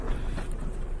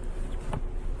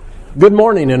Good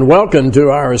morning and welcome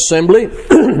to our assembly,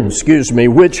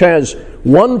 which has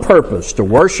one purpose: to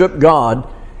worship God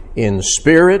in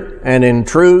spirit and in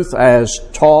truth as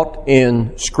taught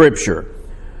in Scripture.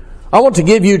 I want to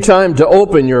give you time to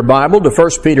open your Bible to 1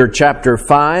 Peter chapter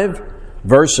 5,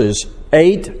 verses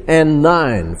 8 and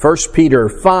 9. 1 Peter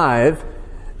 5,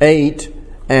 8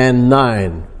 and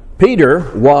 9. Peter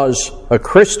was a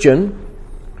Christian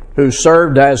who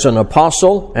served as an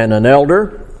apostle and an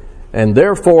elder, and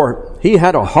therefore he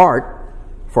had a heart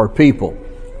for people,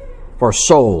 for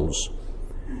souls.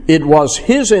 It was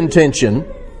his intention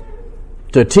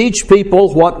to teach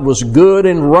people what was good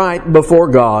and right before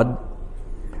God,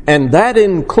 and that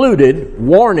included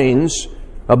warnings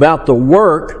about the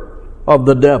work of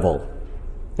the devil,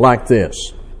 like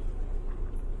this: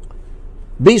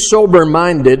 be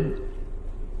sober-minded,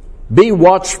 be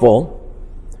watchful.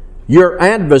 Your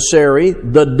adversary,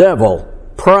 the devil,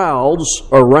 prowls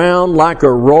around like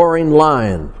a roaring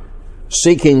lion,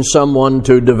 seeking someone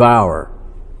to devour.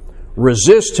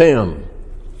 Resist him,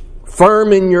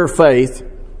 firm in your faith,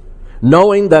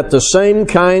 knowing that the same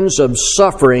kinds of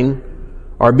suffering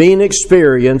are being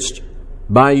experienced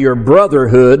by your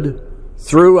brotherhood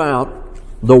throughout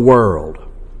the world.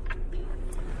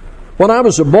 When I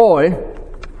was a boy,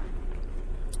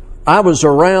 I was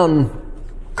around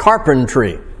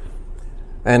carpentry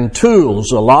and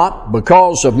tools a lot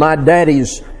because of my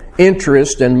daddy's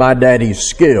interest and my daddy's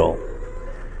skill.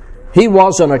 He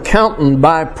was an accountant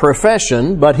by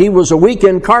profession, but he was a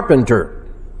weekend carpenter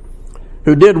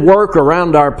who did work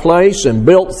around our place and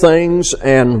built things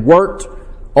and worked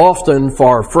often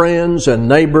for friends and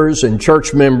neighbors and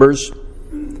church members.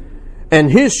 And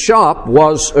his shop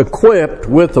was equipped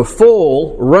with a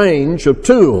full range of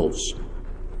tools.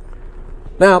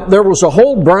 Now, there was a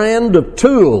whole brand of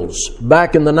tools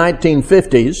back in the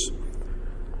 1950s.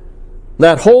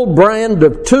 That whole brand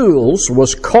of tools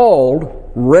was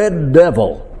called Red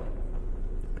Devil.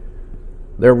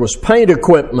 There was paint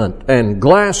equipment and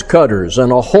glass cutters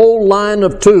and a whole line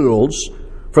of tools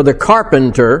for the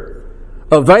carpenter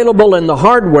available in the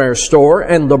hardware store,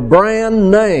 and the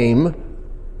brand name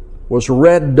was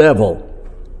Red Devil.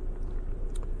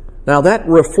 Now, that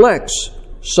reflects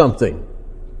something.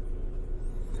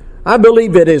 I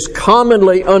believe it is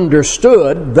commonly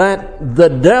understood that the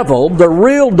devil, the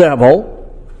real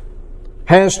devil,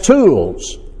 has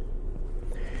tools.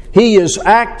 He is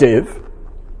active.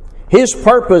 His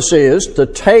purpose is to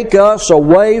take us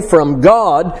away from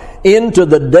God into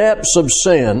the depths of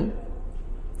sin.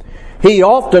 He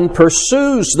often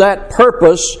pursues that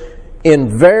purpose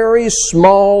in very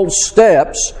small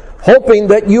steps, hoping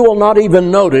that you will not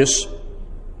even notice,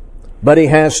 but he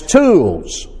has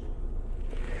tools.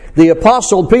 The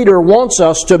Apostle Peter wants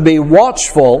us to be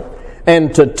watchful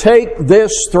and to take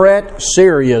this threat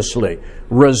seriously.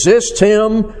 Resist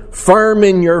him, firm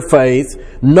in your faith,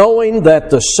 knowing that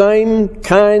the same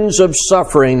kinds of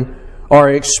suffering are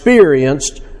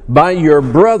experienced by your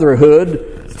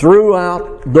brotherhood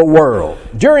throughout the world.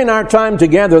 During our time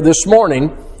together this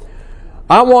morning,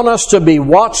 I want us to be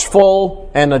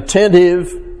watchful and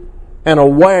attentive and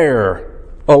aware,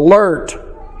 alert,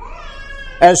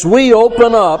 as we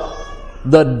open up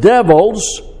the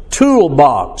devil's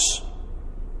toolbox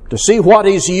to see what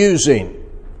he's using.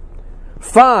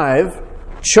 5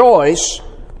 choice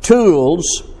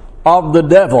tools of the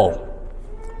devil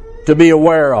to be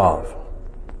aware of.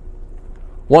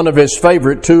 One of his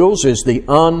favorite tools is the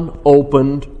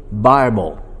unopened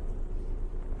Bible.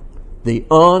 The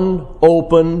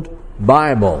unopened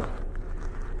Bible.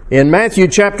 In Matthew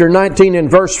chapter 19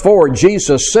 and verse 4,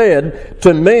 Jesus said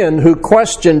to men who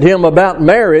questioned him about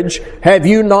marriage, "Have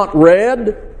you not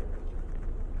read?"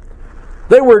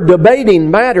 They were debating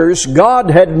matters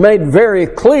God had made very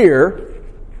clear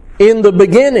in the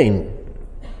beginning.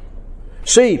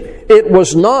 See, it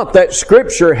was not that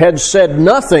Scripture had said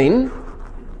nothing,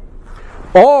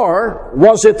 or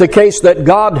was it the case that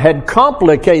God had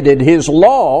complicated His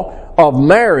law of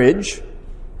marriage.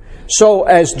 So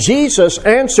as Jesus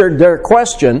answered their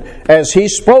question, as He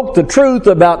spoke the truth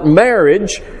about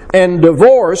marriage and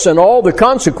divorce and all the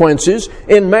consequences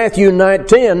in Matthew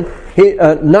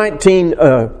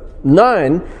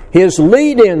 19:9, His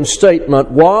lead-in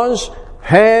statement was,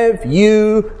 "Have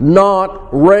you not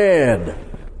read?"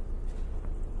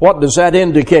 What does that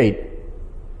indicate?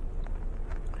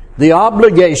 The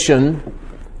obligation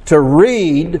to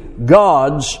read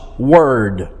God's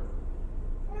Word.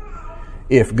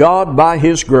 If God, by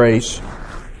His grace,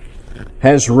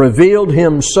 has revealed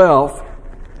Himself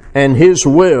and His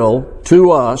will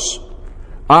to us,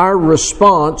 our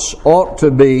response ought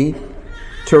to be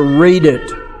to read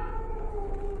it.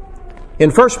 In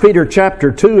 1 Peter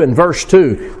chapter 2 and verse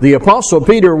 2, the Apostle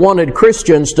Peter wanted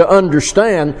Christians to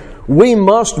understand we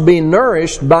must be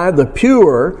nourished by the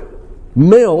pure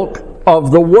milk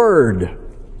of the Word.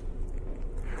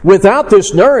 Without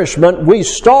this nourishment, we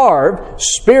starve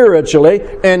spiritually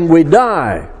and we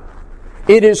die.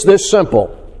 It is this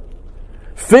simple.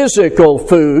 Physical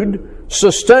food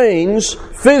sustains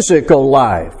physical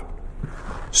life.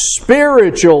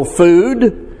 Spiritual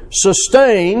food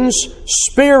sustains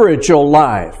spiritual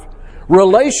life.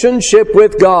 Relationship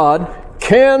with God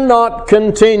cannot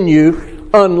continue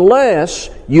unless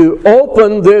you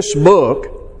open this book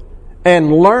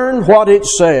and learn what it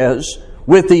says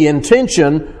with the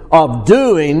intention of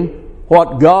doing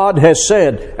what God has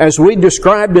said. As we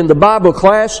described in the Bible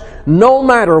class, no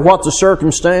matter what the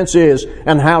circumstance is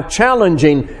and how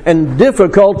challenging and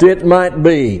difficult it might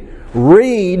be,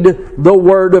 read the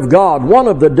Word of God. One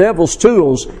of the devil's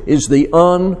tools is the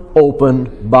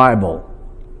unopened Bible.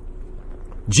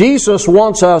 Jesus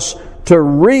wants us to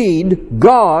read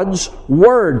God's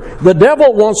Word. The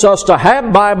devil wants us to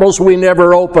have Bibles we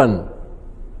never open,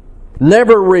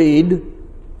 never read,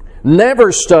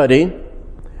 never study,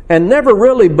 and never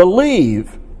really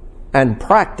believe and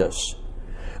practice.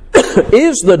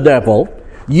 Is the devil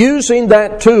using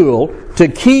that tool to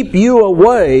keep you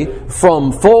away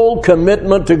from full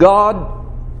commitment to God?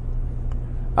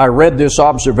 I read this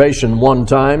observation one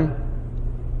time.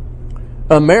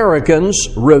 Americans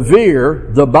revere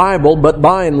the Bible, but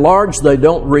by and large they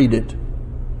don't read it.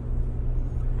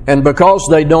 And because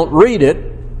they don't read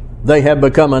it, they have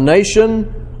become a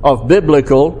nation of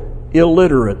biblical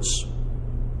illiterates.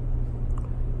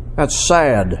 That's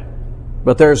sad,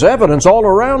 but there's evidence all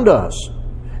around us,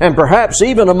 and perhaps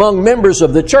even among members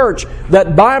of the church,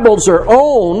 that Bibles are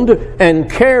owned and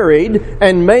carried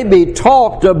and maybe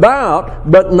talked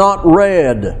about, but not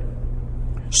read.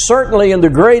 Certainly in the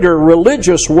greater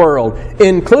religious world,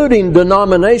 including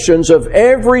denominations of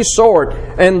every sort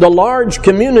and the large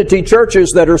community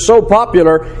churches that are so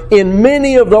popular, in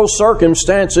many of those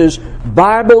circumstances,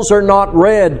 Bibles are not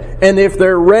read. And if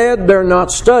they're read, they're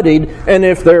not studied. And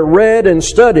if they're read and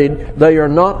studied, they are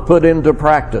not put into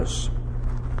practice.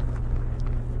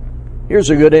 Here's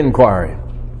a good inquiry.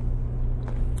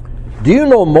 Do you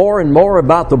know more and more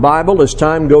about the Bible as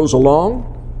time goes along?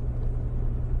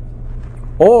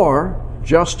 Or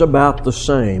just about the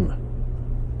same?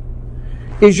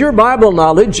 Is your Bible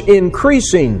knowledge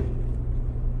increasing?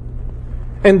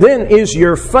 And then is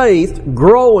your faith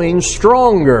growing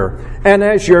stronger? And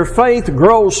as your faith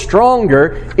grows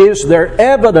stronger, is there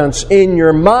evidence in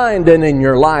your mind and in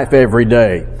your life every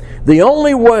day? The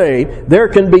only way there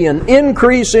can be an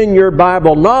increase in your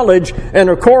Bible knowledge and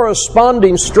a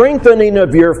corresponding strengthening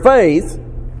of your faith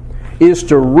is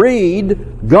to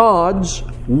read God's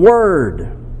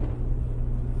Word.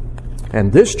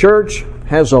 And this church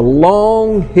has a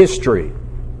long history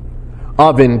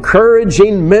of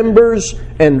encouraging members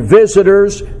and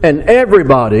visitors and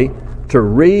everybody to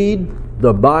read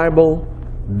the Bible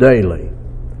daily.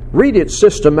 Read it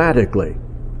systematically.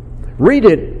 Read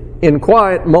it in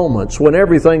quiet moments when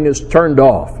everything is turned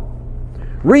off.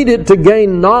 Read it to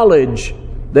gain knowledge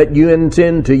that you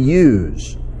intend to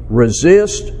use.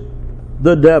 Resist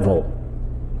the devil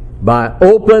by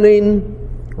opening,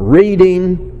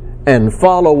 reading, and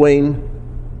following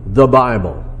the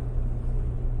Bible.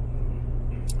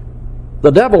 The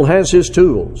devil has his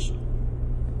tools.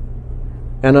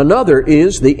 And another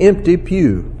is the empty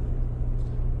pew.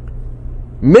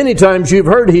 Many times you've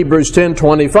heard Hebrews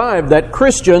 10:25 that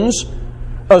Christians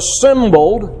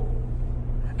assembled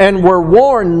and were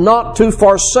warned not to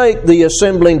forsake the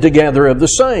assembling together of the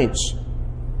saints.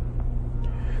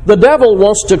 The devil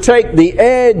wants to take the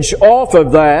edge off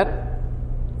of that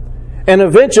and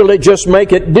eventually just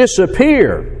make it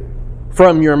disappear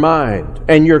from your mind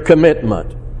and your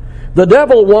commitment. The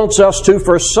devil wants us to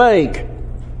forsake,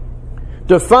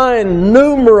 to find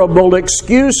numerable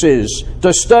excuses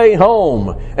to stay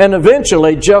home and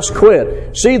eventually just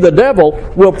quit. See, the devil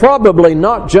will probably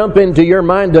not jump into your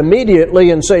mind immediately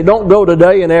and say, don't go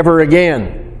today and ever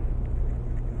again.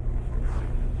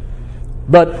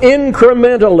 But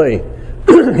incrementally,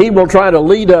 he will try to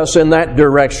lead us in that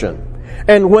direction.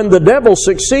 And when the devil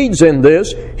succeeds in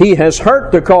this, he has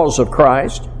hurt the cause of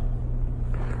Christ,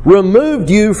 removed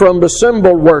you from the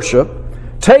symbol worship,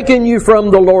 taken you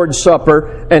from the Lord's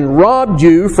Supper, and robbed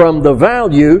you from the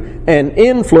value and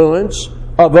influence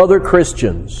of other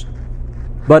Christians.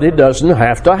 But it doesn't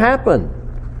have to happen.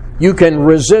 You can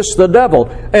resist the devil.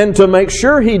 And to make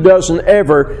sure he doesn't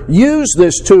ever use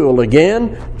this tool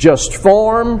again, just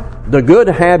form the good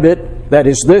habit that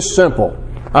is this simple.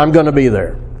 I'm going to be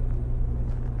there.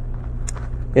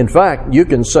 In fact, you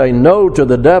can say no to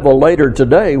the devil later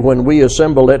today when we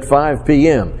assemble at 5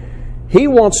 p.m. He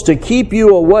wants to keep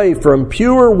you away from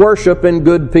pure worship and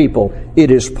good people. It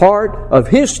is part of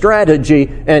his strategy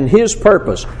and his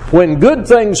purpose. When good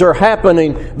things are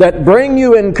happening that bring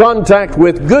you in contact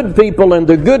with good people and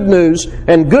the good news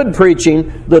and good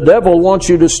preaching, the devil wants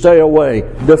you to stay away.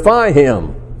 Defy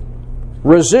him,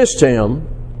 resist him,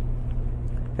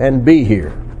 and be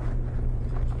here.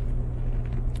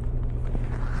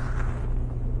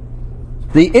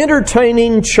 The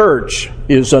entertaining church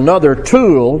is another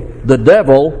tool the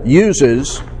devil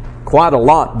uses quite a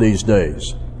lot these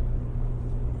days.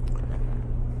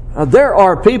 There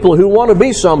are people who want to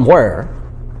be somewhere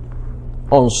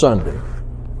on Sunday.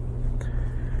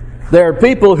 There are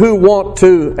people who want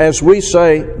to, as we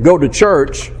say, go to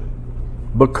church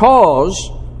because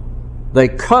they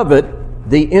covet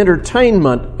the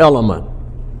entertainment element,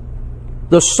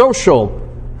 the social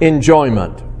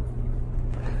enjoyment,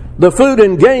 the food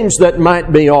and games that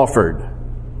might be offered.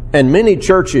 And many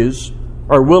churches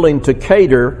are willing to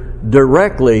cater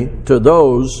directly to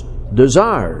those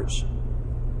desires.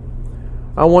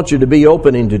 I want you to be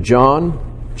opening to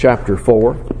John chapter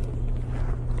 4.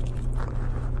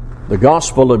 The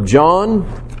Gospel of John,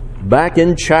 back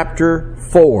in chapter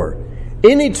 4.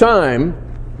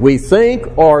 Anytime we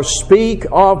think or speak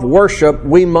of worship,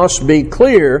 we must be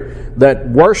clear that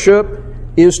worship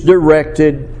is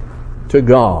directed to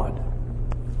God.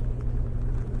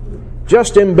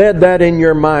 Just embed that in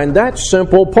your mind. That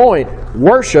simple point.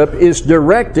 Worship is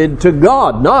directed to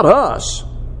God, not us.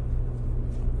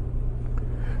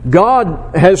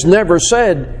 God has never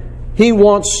said He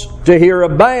wants to hear a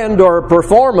band or a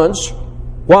performance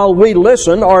while we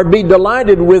listen, or be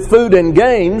delighted with food and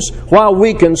games while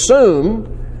we consume.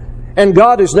 And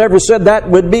God has never said that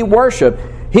would be worship.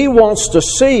 He wants to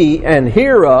see and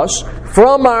hear us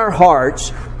from our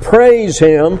hearts praise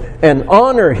Him and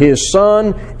honor His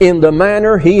Son in the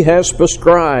manner He has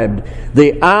prescribed.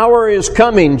 The hour is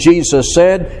coming, Jesus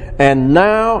said, and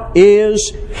now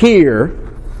is here,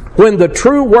 when the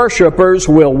true worshipers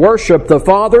will worship the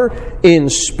Father in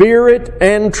spirit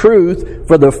and truth,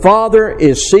 for the Father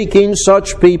is seeking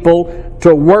such people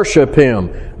to worship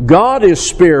Him. God is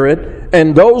spirit,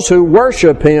 and those who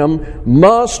worship Him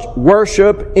must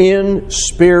worship in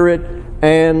spirit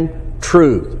and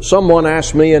truth. Someone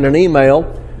asked me in an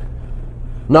email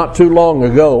not too long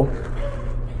ago,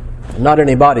 not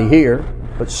anybody here,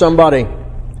 but somebody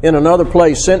in another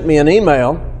place sent me an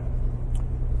email,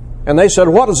 and they said,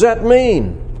 what does that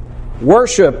mean?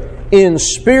 Worship in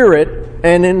spirit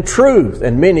and in truth.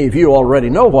 And many of you already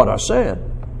know what I said.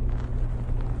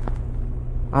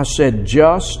 I said,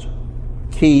 just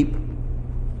keep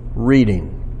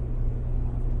reading.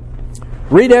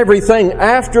 Read everything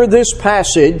after this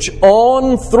passage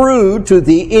on through to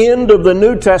the end of the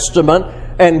New Testament,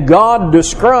 and God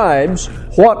describes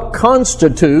what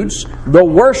constitutes the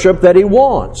worship that He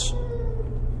wants.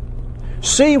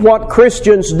 See what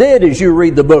Christians did as you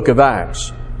read the book of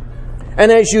Acts, and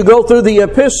as you go through the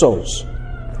epistles,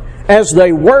 as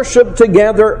they worshiped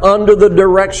together under the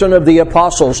direction of the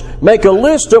apostles. Make a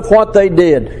list of what they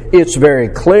did. It's very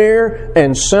clear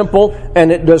and simple,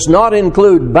 and it does not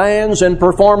include bands and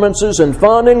performances and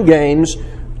fun and games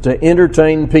to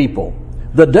entertain people.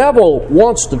 The devil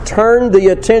wants to turn the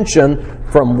attention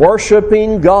from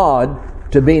worshiping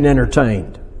God to being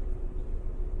entertained.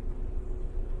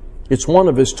 It's one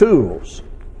of his tools.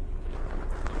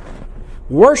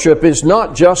 Worship is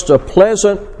not just a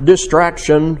pleasant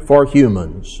distraction for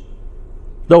humans,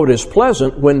 though it is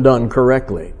pleasant when done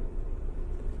correctly.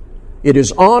 It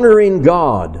is honoring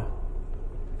God.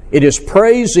 It is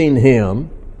praising Him,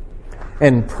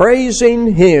 and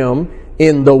praising Him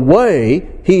in the way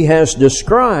He has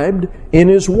described in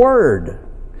His Word,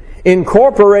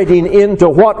 incorporating into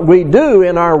what we do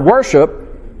in our worship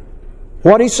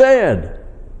what He said.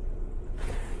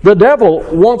 The devil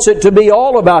wants it to be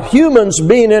all about humans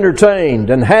being entertained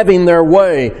and having their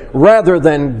way, rather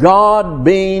than God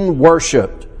being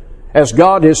worshiped. As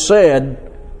God has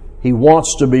said, He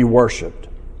wants to be worshiped.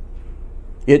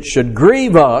 It should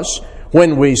grieve us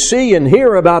when we see and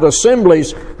hear about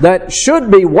assemblies that should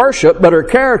be worshiped but are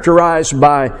characterized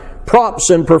by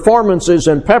props and performances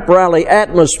and pep rally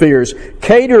atmospheres,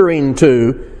 catering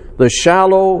to the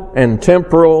shallow and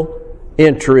temporal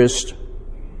interest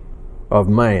of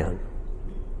man.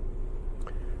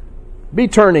 Be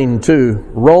turning to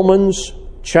Romans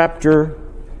chapter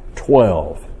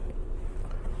 12.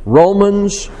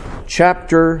 Romans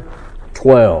chapter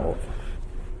 12.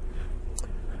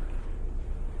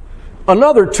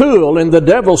 Another tool in the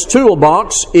devil's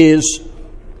toolbox is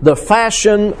the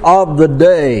fashion of the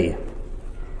day.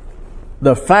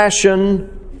 the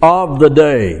fashion of the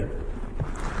day.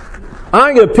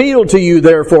 I appeal to you,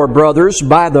 therefore, brothers,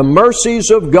 by the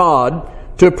mercies of God,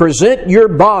 to present your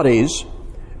bodies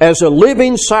as a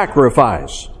living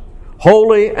sacrifice,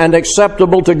 holy and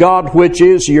acceptable to God, which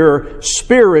is your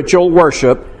spiritual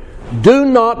worship. Do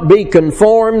not be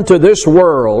conformed to this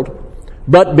world,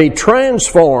 but be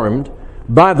transformed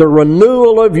by the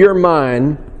renewal of your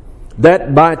mind,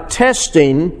 that by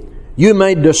testing you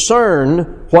may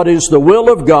discern what is the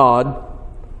will of God,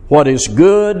 what is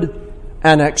good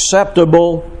and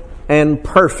acceptable and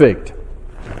perfect.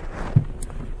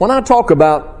 When I talk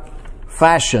about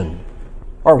fashion,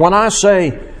 or when I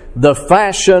say the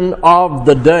fashion of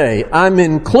the day, I'm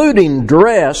including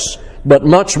dress, but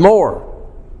much more.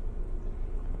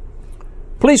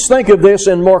 Please think of this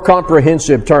in more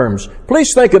comprehensive terms.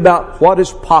 Please think about what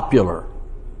is popular.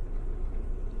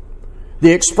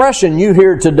 The expression you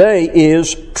hear today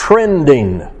is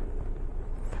trending.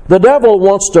 The devil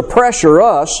wants to pressure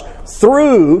us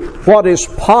through what is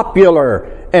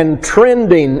popular and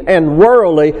trending and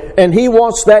worldly, and he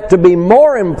wants that to be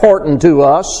more important to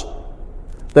us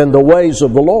than the ways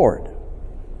of the Lord.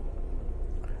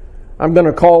 I'm going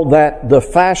to call that the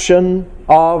fashion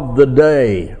of the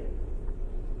day.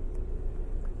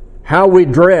 How we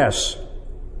dress,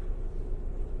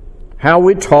 how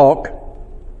we talk,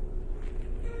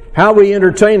 how we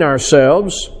entertain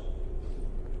ourselves,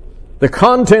 the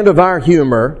content of our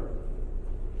humor,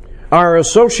 our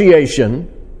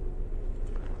association.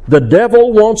 The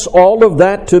devil wants all of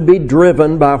that to be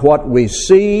driven by what we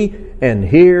see and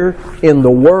hear in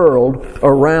the world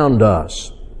around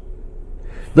us.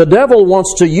 The devil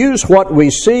wants to use what we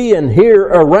see and hear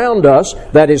around us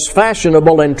that is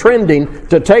fashionable and trending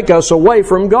to take us away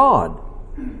from God.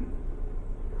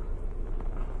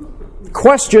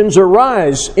 Questions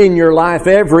arise in your life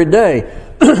every day.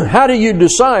 How do you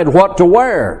decide what to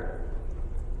wear?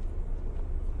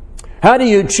 How do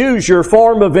you choose your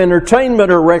form of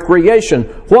entertainment or recreation?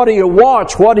 What do you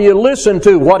watch? What do you listen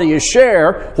to? What do you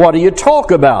share? What do you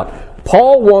talk about?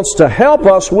 Paul wants to help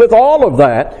us with all of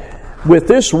that with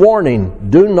this warning: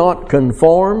 do not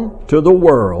conform to the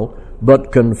world,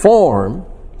 but conform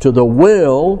to the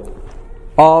will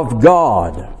of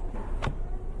God.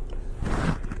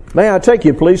 May I take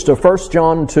you, please, to 1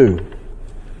 John 2.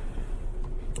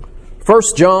 1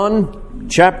 John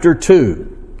chapter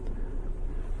 2.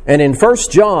 And in 1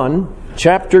 John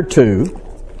chapter 2,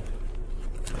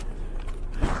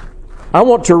 I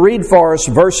want to read for us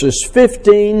verses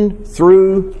 15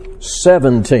 through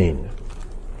 17.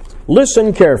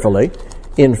 Listen carefully.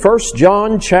 In 1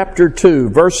 John chapter 2,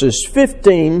 verses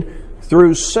 15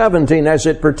 through 17, as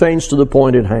it pertains to the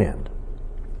point at hand.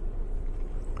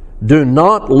 Do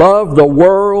not love the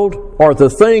world or the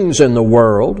things in the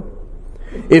world.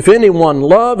 If anyone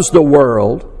loves the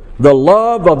world, the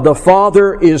love of the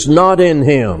Father is not in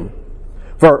him.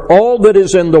 For all that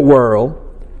is in the world,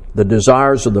 the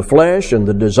desires of the flesh and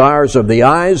the desires of the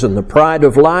eyes and the pride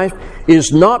of life,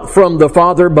 is not from the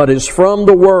Father, but is from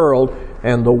the world.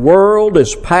 And the world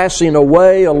is passing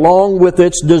away along with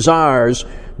its desires,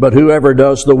 but whoever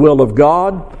does the will of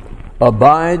God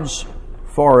abides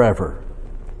forever.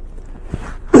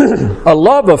 A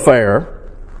love affair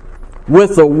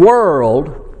with the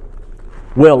world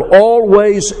will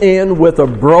always end with a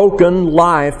broken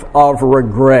life of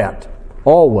regret.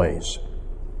 Always.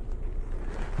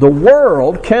 The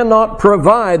world cannot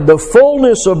provide the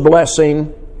fullness of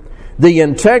blessing, the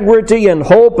integrity and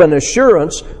hope and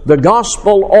assurance the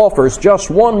gospel offers.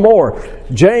 Just one more.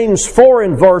 James 4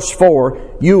 and verse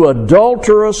 4, you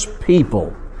adulterous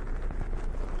people,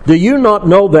 do you not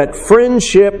know that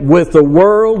friendship with the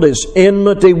world is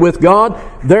enmity with God?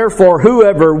 Therefore,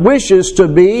 whoever wishes to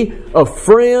be a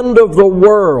friend of the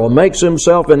world makes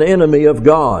himself an enemy of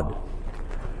God.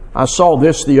 I saw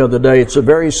this the other day. It's a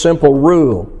very simple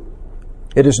rule.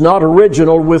 It is not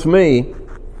original with me.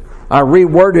 I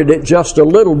reworded it just a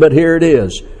little bit. Here it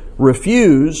is.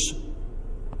 Refuse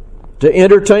to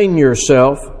entertain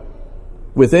yourself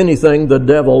with anything the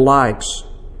devil likes.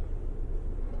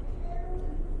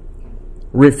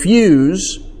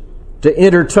 Refuse to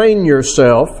entertain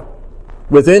yourself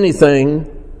with anything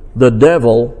the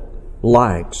devil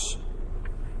likes.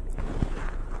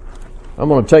 I'm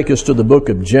going to take us to the book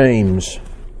of James,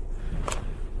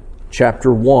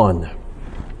 chapter 1.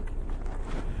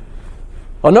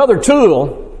 Another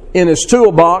tool in his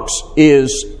toolbox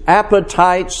is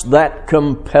appetites that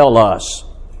compel us.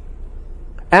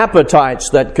 Appetites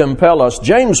that compel us.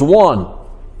 James 1,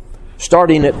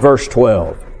 starting at verse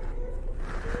 12.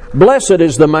 Blessed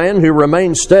is the man who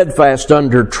remains steadfast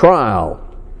under trial,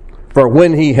 for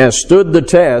when he has stood the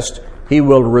test, he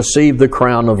will receive the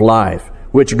crown of life,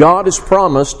 which God has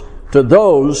promised to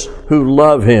those who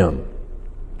love him.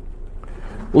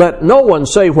 Let no one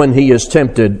say when he is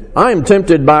tempted, I am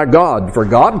tempted by God, for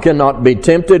God cannot be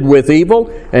tempted with evil,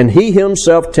 and he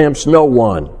himself tempts no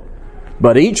one.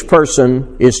 But each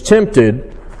person is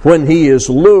tempted when he is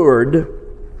lured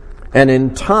and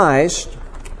enticed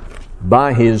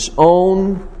by his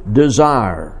own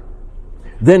desire.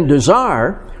 Then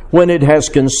desire, when it has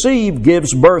conceived,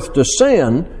 gives birth to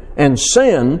sin, and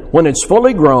sin, when it's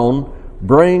fully grown,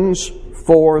 brings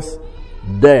forth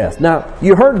death. Now,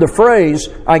 you heard the phrase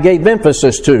I gave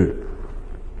emphasis to.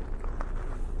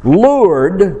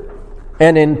 Lured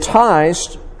and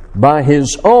enticed by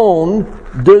his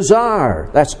own desire.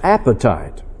 That's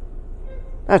appetite.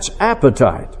 That's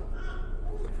appetite.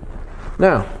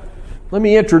 Now, let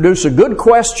me introduce a good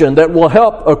question that will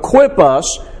help equip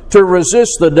us to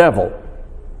resist the devil.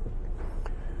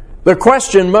 The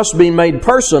question must be made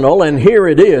personal, and here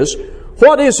it is.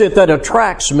 What is it that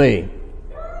attracts me?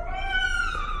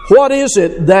 What is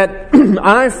it that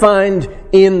I find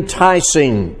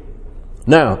enticing?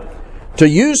 Now, to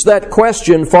use that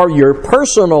question for your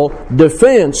personal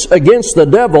defense against the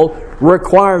devil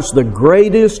requires the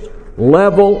greatest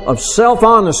level of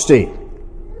self-honesty.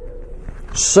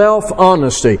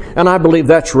 Self-honesty. And I believe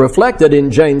that's reflected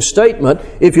in James' statement.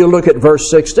 If you look at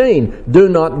verse 16, do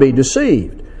not be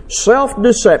deceived.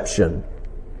 Self-deception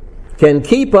can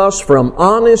keep us from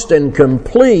honest and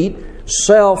complete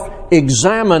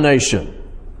self-examination.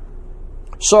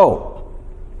 So,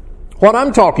 what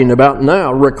I'm talking about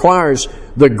now requires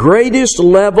the greatest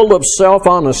level of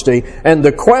self-honesty, and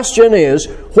the question is,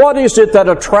 what is it that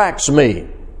attracts me?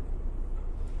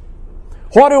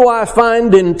 What do I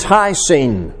find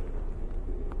enticing?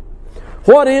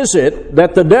 What is it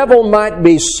that the devil might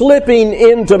be slipping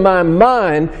into my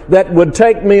mind that would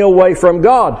take me away from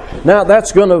God? Now,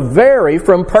 that's going to vary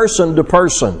from person to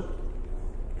person.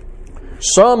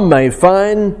 Some may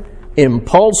find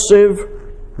impulsive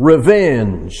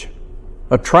revenge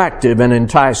attractive and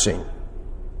enticing.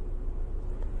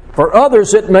 For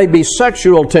others, it may be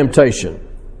sexual temptation.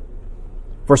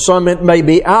 For some, it may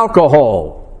be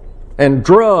alcohol and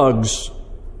drugs.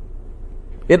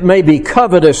 It may be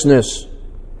covetousness.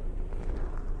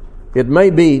 It may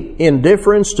be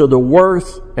indifference to the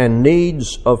worth and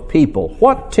needs of people.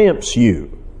 What tempts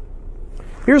you?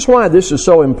 Here's why this is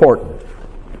so important.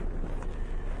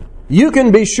 You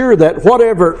can be sure that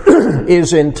whatever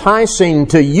is enticing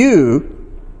to you,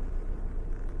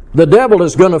 the devil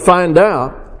is going to find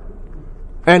out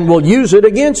and will use it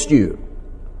against you.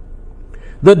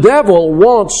 The devil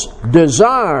wants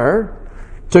desire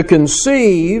to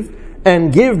conceive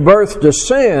and give birth to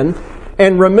sin.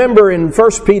 And remember in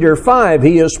 1 Peter 5,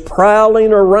 he is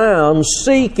prowling around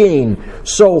seeking.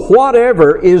 So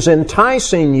whatever is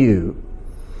enticing you,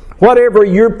 whatever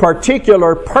your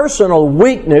particular personal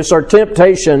weakness or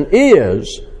temptation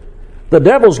is, the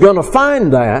devil's going to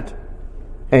find that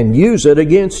and use it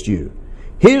against you.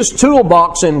 His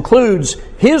toolbox includes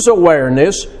his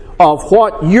awareness of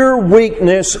what your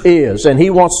weakness is, and he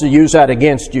wants to use that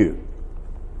against you.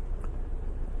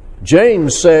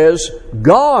 James says,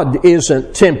 God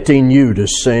isn't tempting you to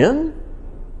sin.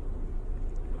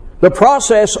 The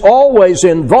process always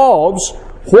involves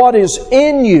what is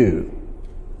in you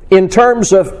in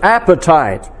terms of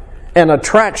appetite and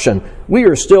attraction. We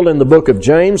are still in the book of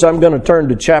James. I'm going to turn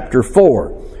to chapter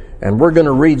 4, and we're going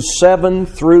to read 7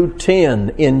 through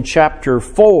 10 in chapter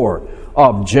 4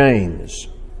 of James.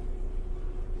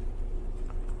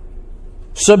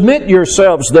 Submit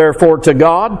yourselves, therefore, to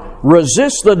God.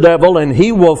 Resist the devil, and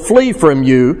he will flee from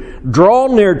you. Draw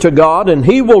near to God, and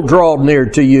he will draw near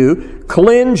to you.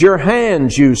 Cleanse your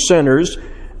hands, you sinners,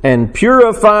 and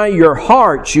purify your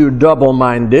hearts, you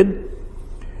double-minded.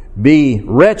 Be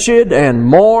wretched, and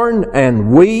mourn,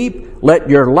 and weep. Let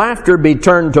your laughter be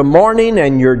turned to mourning,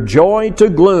 and your joy to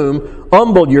gloom.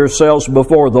 Humble yourselves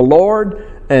before the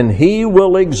Lord, and he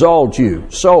will exalt you.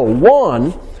 So,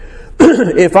 one,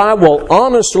 if I will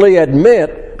honestly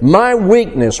admit my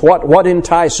weakness, what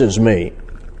entices me,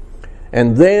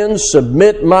 and then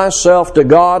submit myself to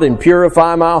God and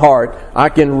purify my heart, I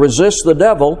can resist the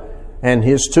devil and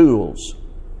his tools.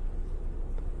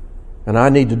 And I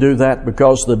need to do that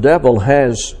because the devil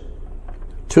has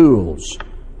tools,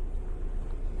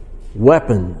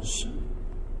 weapons,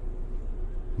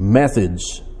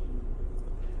 methods,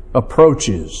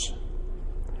 approaches,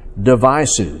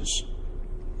 devices.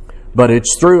 But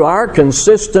it's through our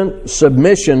consistent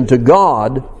submission to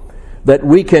God that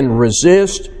we can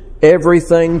resist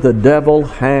everything the devil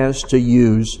has to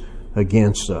use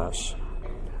against us.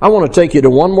 I want to take you to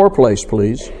one more place,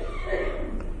 please.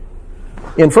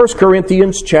 in 1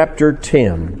 Corinthians chapter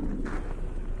 10.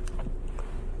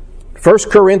 1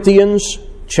 Corinthians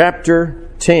chapter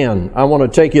 10. I want to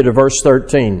take you to verse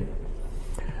 13.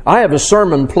 I have a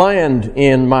sermon planned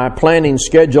in my planning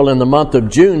schedule in the month of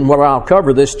June where I'll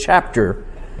cover this chapter,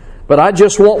 but I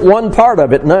just want one part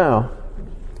of it now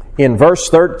in verse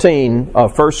 13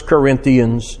 of 1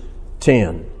 Corinthians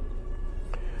 10.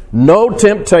 No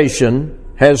temptation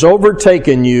has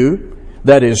overtaken you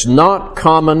that is not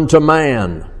common to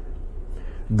man.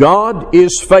 God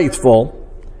is faithful,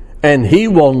 and He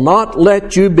will not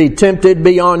let you be tempted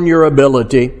beyond your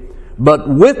ability, but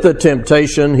with the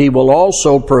temptation He will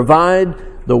also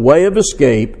provide the way of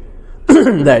escape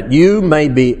that you may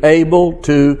be able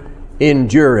to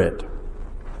endure it.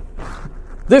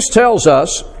 This tells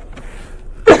us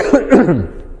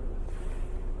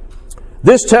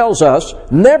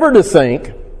never to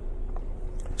think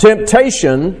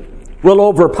temptation will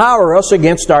overpower us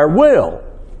against our will.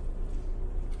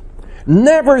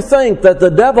 Never think that the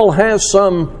devil has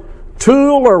some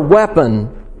tool or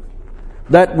weapon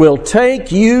that will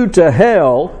take you to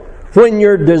hell when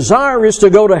your desire is to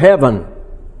go to heaven.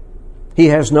 He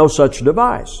has no such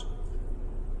device.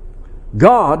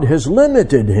 God has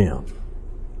limited him.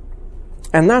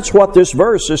 And that's what this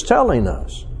verse is telling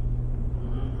us.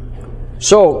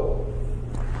 So,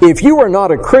 if you are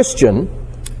not a Christian,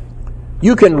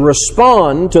 you can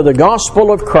respond to the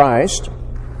gospel of Christ,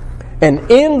 and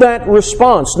in that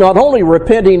response, not only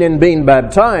repenting and being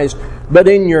baptized, but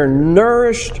in your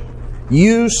nourished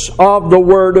use of the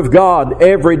Word of God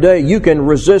every day, you can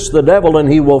resist the devil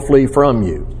and he will flee from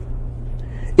you.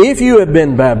 If you have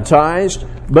been baptized,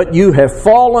 but you have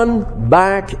fallen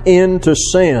back into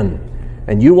sin,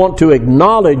 and you want to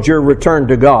acknowledge your return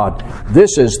to God,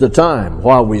 this is the time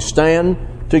while we stand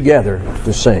together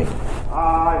to sing.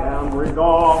 I am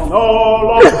resolved no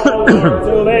longer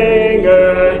to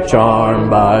linger, Charmed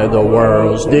by the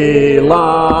world's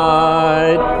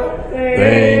delight,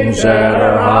 things that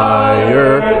are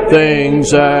higher,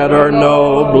 things that are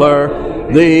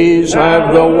nobler, these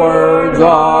have the words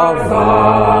of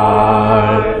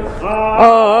life.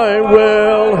 I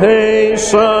will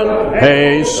hasten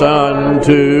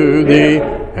to thee,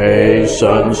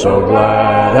 hasten so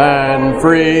glad and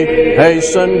free,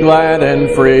 hasten glad and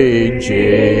free,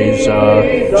 Jesus,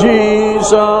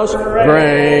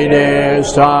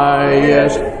 greatest,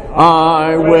 highest,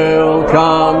 I will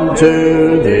come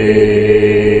to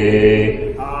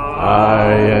thee.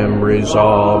 I am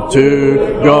resolved to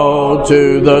go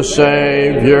to the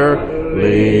Savior,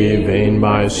 leaving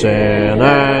my sin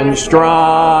and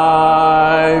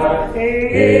strife. He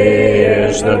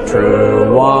is the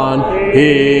true one,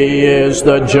 He is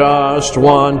the just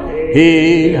one,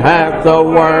 He hath the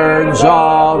words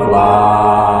of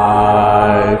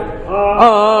life.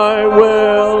 I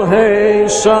will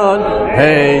hasten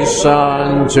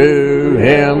to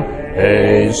Him,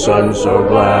 hasten so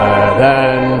glad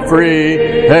and free,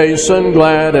 hasten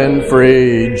glad and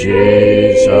free,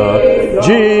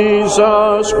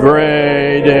 Jesus,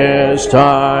 greatest,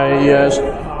 highest,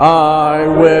 I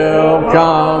will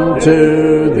come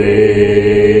to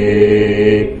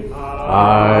thee.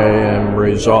 I am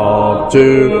resolved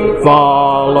to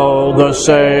follow the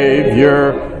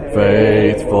Savior,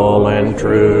 faithful and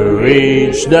true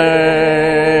each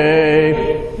day.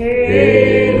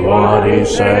 Heed what He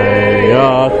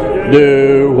saith,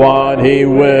 do what He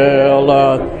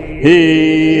willeth,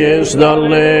 He is the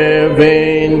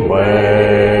living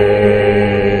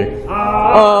way.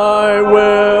 I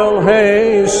will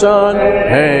hasten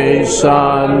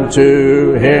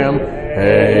to Him,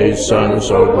 hasten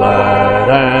so glad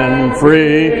and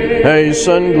free,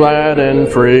 hasten glad and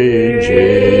free,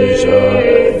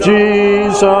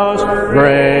 Jesus,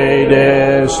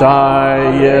 greatest,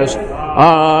 highest,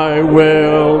 I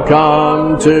will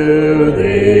come to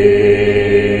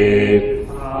thee.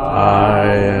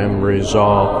 I am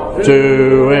resolved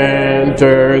to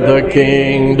enter the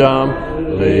kingdom,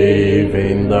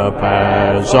 leaving the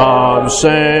paths of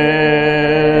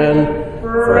sin.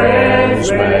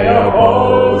 Friends may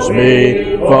oppose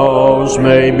me, foes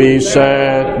may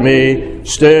beset me,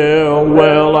 still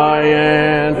will I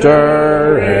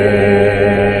enter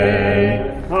in.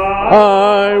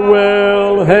 I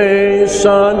will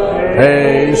hasten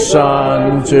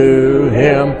to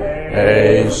Him,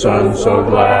 hasten so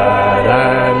glad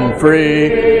and free,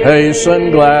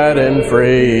 hasten glad and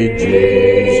free,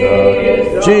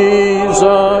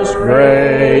 Jesus,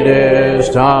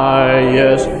 greatest,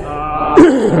 highest,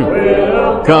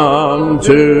 come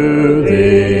to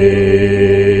thee.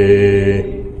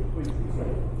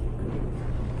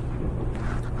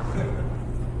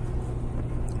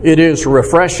 It is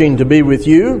refreshing to be with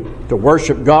you to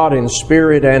worship God in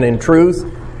spirit and in truth,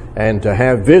 and to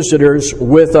have visitors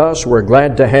with us. We're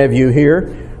glad to have you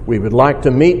here. We would like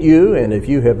to meet you, and if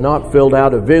you have not filled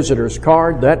out a visitor's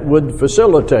card, that would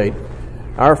facilitate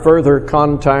our further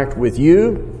contact with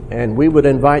you, and we would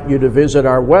invite you to visit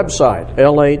our website,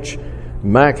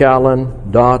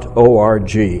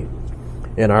 lhmcallen.org.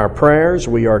 In our prayers,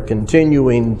 we are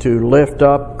continuing to lift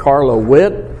up Carla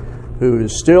Witt, who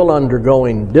is still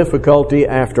undergoing difficulty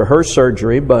after her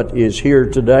surgery, but is here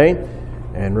today.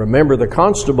 And remember the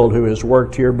constable who has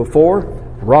worked here before,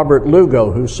 Robert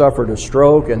Lugo, who suffered a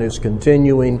stroke and is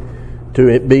continuing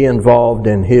to be involved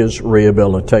in his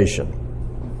rehabilitation.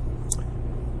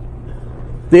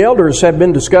 The elders have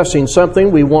been discussing something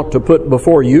we want to put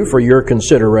before you for your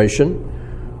consideration,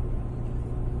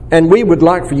 and we would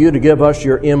like for you to give us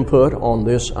your input on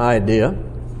this idea.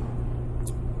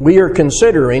 We are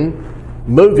considering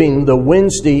moving the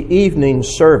Wednesday evening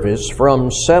service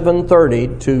from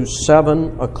 7:30 to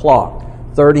 7 o'clock,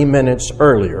 30 minutes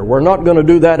earlier. We're not going to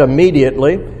do that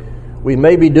immediately. We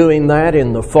may be doing that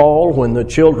in the fall when the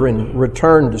children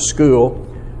return to school.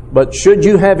 But should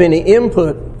you have any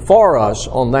input for us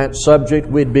on that subject,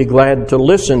 we'd be glad to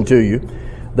listen to you.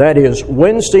 That is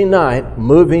Wednesday night,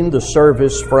 moving the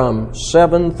service from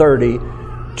 7:30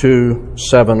 to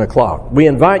 7 o'clock. We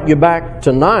invite you back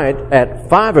tonight at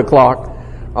 5 o'clock.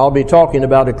 I'll be talking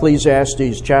about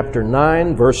Ecclesiastes chapter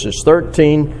 9, verses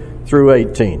 13 through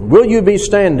 18. Will you be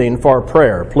standing for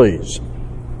prayer, please?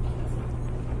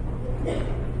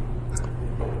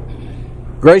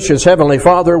 Gracious Heavenly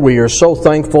Father, we are so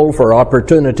thankful for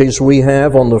opportunities we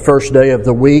have on the first day of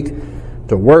the week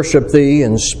to worship Thee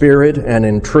in spirit and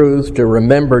in truth, to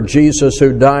remember Jesus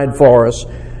who died for us,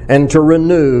 and to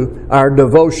renew our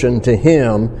devotion to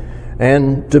Him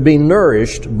and to be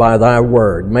nourished by Thy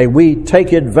Word. May we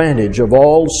take advantage of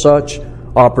all such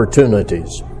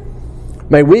opportunities.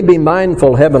 May we be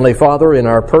mindful, Heavenly Father, in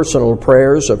our personal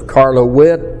prayers of Carla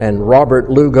Witt and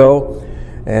Robert Lugo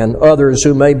and others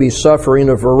who may be suffering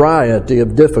a variety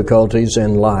of difficulties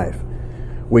in life.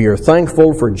 We are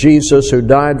thankful for Jesus who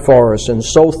died for us, and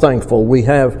so thankful we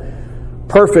have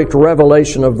perfect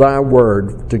revelation of Thy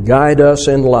Word to guide us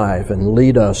in life and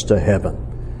lead us to heaven.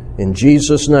 In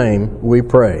Jesus' name we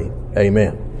pray.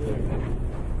 Amen.